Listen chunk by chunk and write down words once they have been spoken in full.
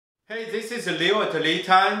Hey, this is Leo at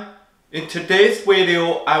LeTime. In today's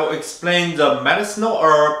video, I will explain the medicinal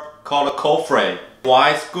herb called cofrey,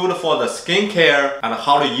 why it's good for the skincare and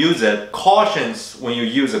how to use it, cautions when you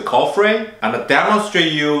use a cofrey, and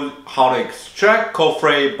demonstrate you how to extract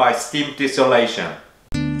cofrey by steam distillation.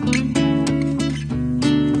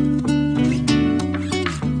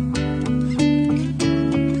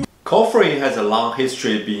 Cofrey has a long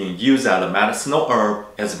history being used as a medicinal herb.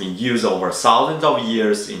 It has been used over thousands of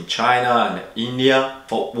years in China and India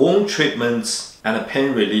for wound treatments and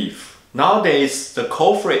pain relief. Nowadays, the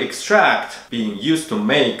cofrey extract being used to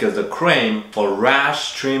make the cream for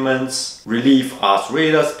rash treatments, relief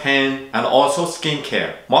arthritis pain, and also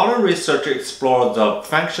skincare. Modern research explores the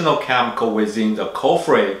functional chemical within the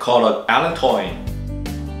cofrey called allantoin.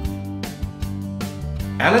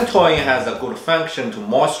 Allantoin has a good function to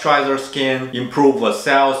moisturize the skin, improve the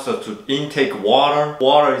cells to intake water.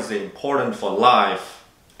 Water is important for life,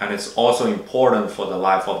 and it's also important for the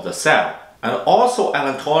life of the cell. And also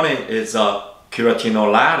allantoin is a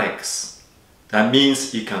keratinolytic. That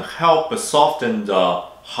means it can help soften the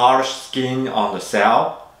harsh skin on the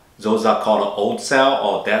cell. Those are called old cell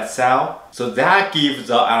or dead cell. So that gives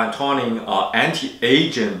the allantoin an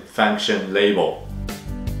anti-aging function label.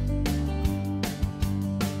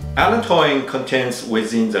 Allantoin contains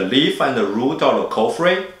within the leaf and the root of the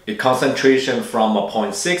cofrey a concentration from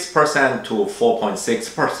 0.6% to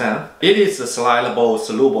 4.6%. It is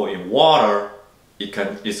soluble in water.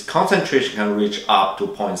 Its concentration can reach up to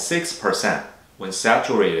 0.6% when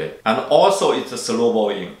saturated. And also it's soluble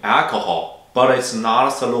in alcohol, but it's not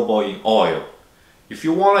soluble in oil. If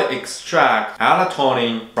you want to extract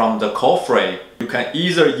allantoin from the cofrey, you can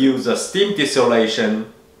either use a steam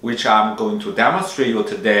distillation, which I'm going to demonstrate you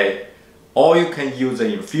today, or you can use an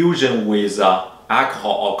infusion with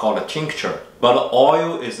alcohol or called a tincture, but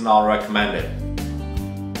oil is not recommended.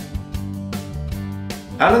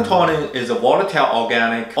 Allantoin is a volatile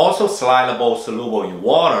organic, also soluble in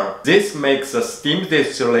water. This makes the steam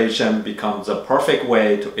distillation becomes the perfect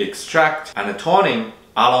way to extract allantoin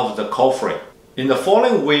out of the cofrey. In the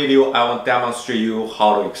following video, I will demonstrate you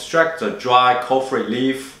how to extract the dry cofrey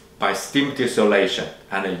leaf by steam distillation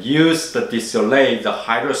and use the distillate the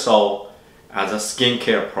hydrosol as a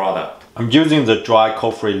skincare product. I'm using the dry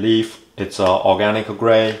cofrey leaf. It's organic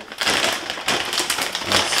grade.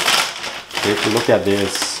 If you look at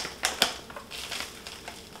this,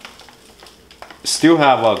 still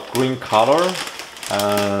have a green color,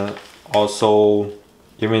 and also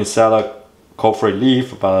even inside a cofrey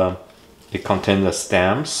leaf, but it contains the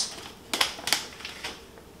stems.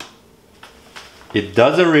 It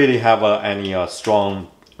doesn't really have any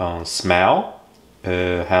strong smell.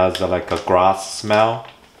 It has like a grass smell.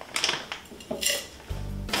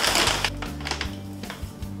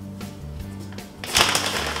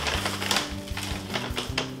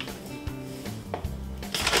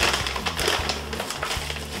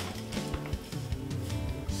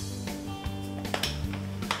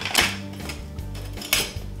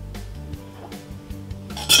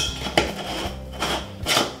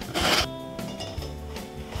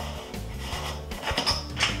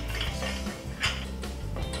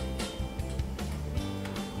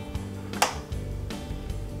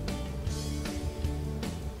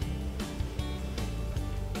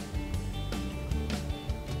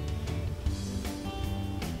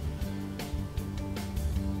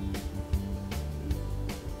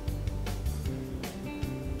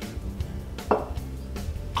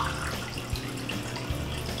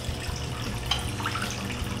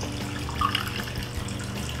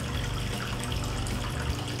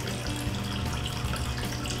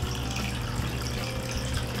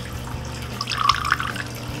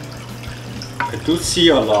 I do see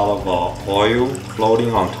a lot of oil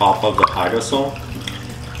floating on top of the hydrosol.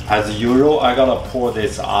 As usual, I gotta pour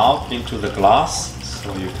this out into the glass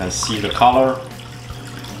so you can see the color.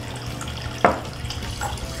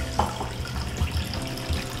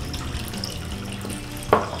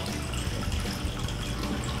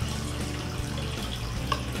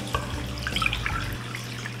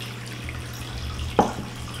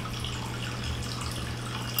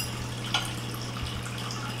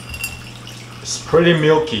 It's pretty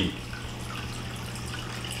milky.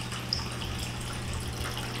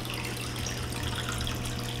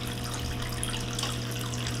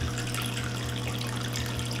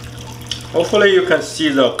 Hopefully you can see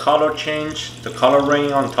the color change, the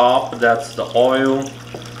coloring on top. That's the oil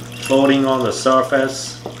floating on the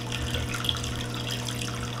surface.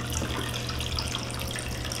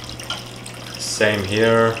 Same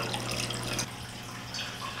here.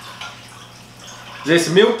 This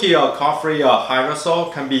milky cofrey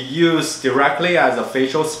hydrosol can be used directly as a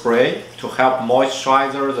facial spray to help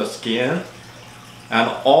moisturize the skin and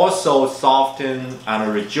also soften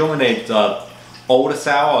and rejuvenate the old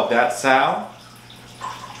cell or dead cell.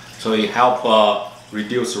 So it helps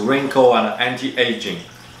reduce wrinkle and anti-aging.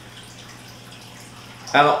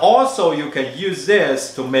 And also you can use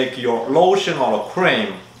this to make your lotion or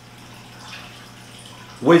cream.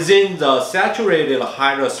 Within the saturated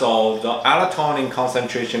hydrosol, the allantoin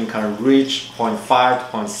concentration can reach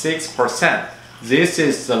 0.5 to 0.6%. This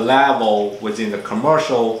is the level within the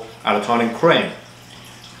commercial allantoin cream.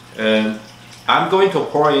 And I'm going to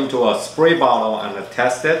pour into a spray bottle and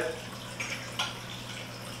test it.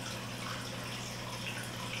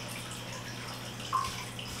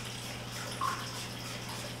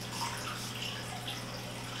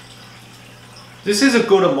 This is a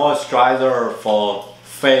good moisturizer for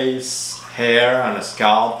face, hair, and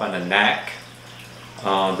scalp and neck.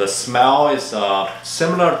 The smell is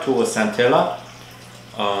similar to a Centilla.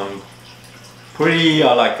 Pretty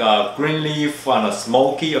like a green leaf and a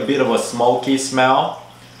smoky, a bit of a smoky smell.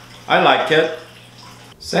 I like it.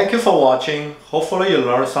 Thank you for watching. Hopefully you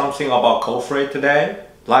learned something about cofrey today.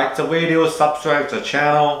 Like the video, subscribe to the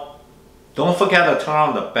channel. Don't forget to turn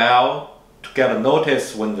on the bell to get a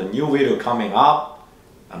notice when the new video coming up.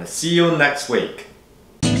 And see you next week.